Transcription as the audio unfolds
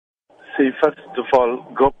See, first of all,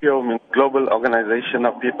 Gopio means Global Organization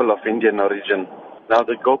of People of Indian Origin. Now,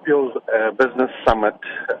 the Gopio Business Summit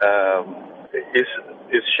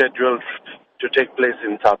is scheduled to take place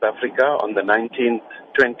in South Africa on the 19th,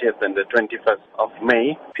 20th, and the 21st of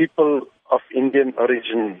May. People of Indian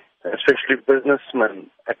origin, especially businessmen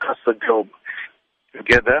across the globe,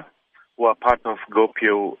 together, who are part of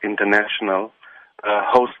Gopio International,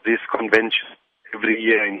 host these conventions every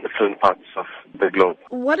year in different parts of the globe.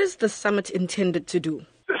 What is the summit intended to do?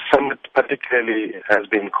 The summit particularly has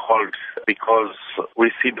been called because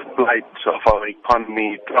we see the plight of our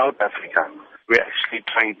economy throughout Africa. We're actually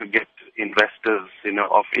trying to get investors,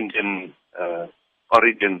 of Indian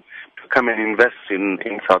origin to come and invest in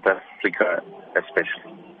South Africa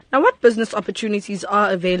especially. Now, what business opportunities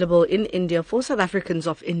are available in India for South Africans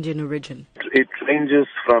of Indian origin? It ranges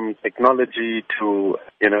from technology to,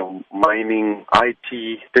 mining,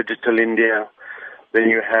 IT, digital India. Then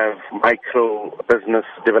you have micro business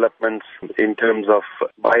developments in terms of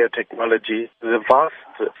biotechnology. There's a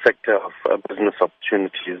vast sector of business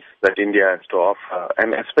opportunities that India has to offer.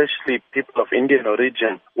 And especially people of Indian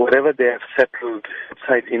origin, wherever they have settled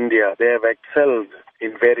outside India, they have excelled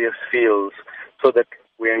in various fields so that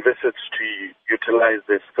we envisage to utilize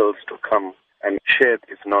their skills to come and share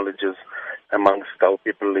these knowledges amongst our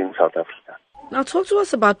people in South Africa. Now, talk to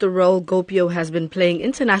us about the role Gopio has been playing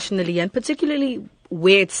internationally and particularly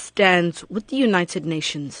where it stands with the United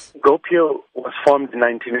Nations. Gopio was formed in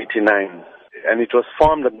 1989, and it was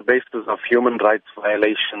formed on the basis of human rights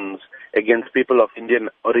violations against people of Indian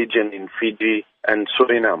origin in Fiji and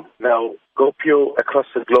Suriname. Now, Gopio across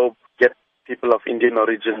the globe get people of Indian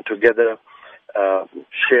origin together,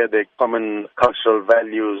 share their common cultural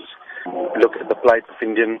values, look at the plight of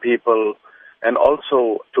Indian people, and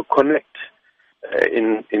also to connect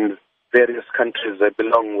in various countries that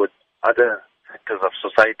belong with other sectors of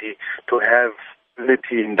society, to have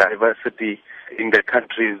unity and diversity in the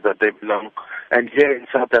countries that they belong. And here in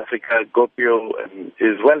South Africa, Gopio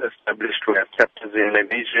is well established. We have chapters in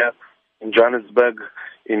Lenasia, in Johannesburg,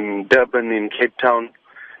 in Durban, in Cape Town.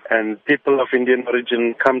 And people of Indian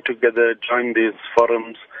origin come together, join these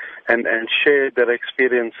forums, and share their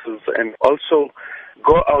experiences, and also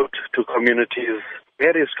go out to communities,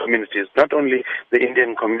 various communities, not only the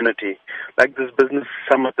Indian community. Like this business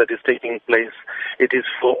summit that is taking place, it is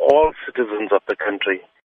for all citizens of the country.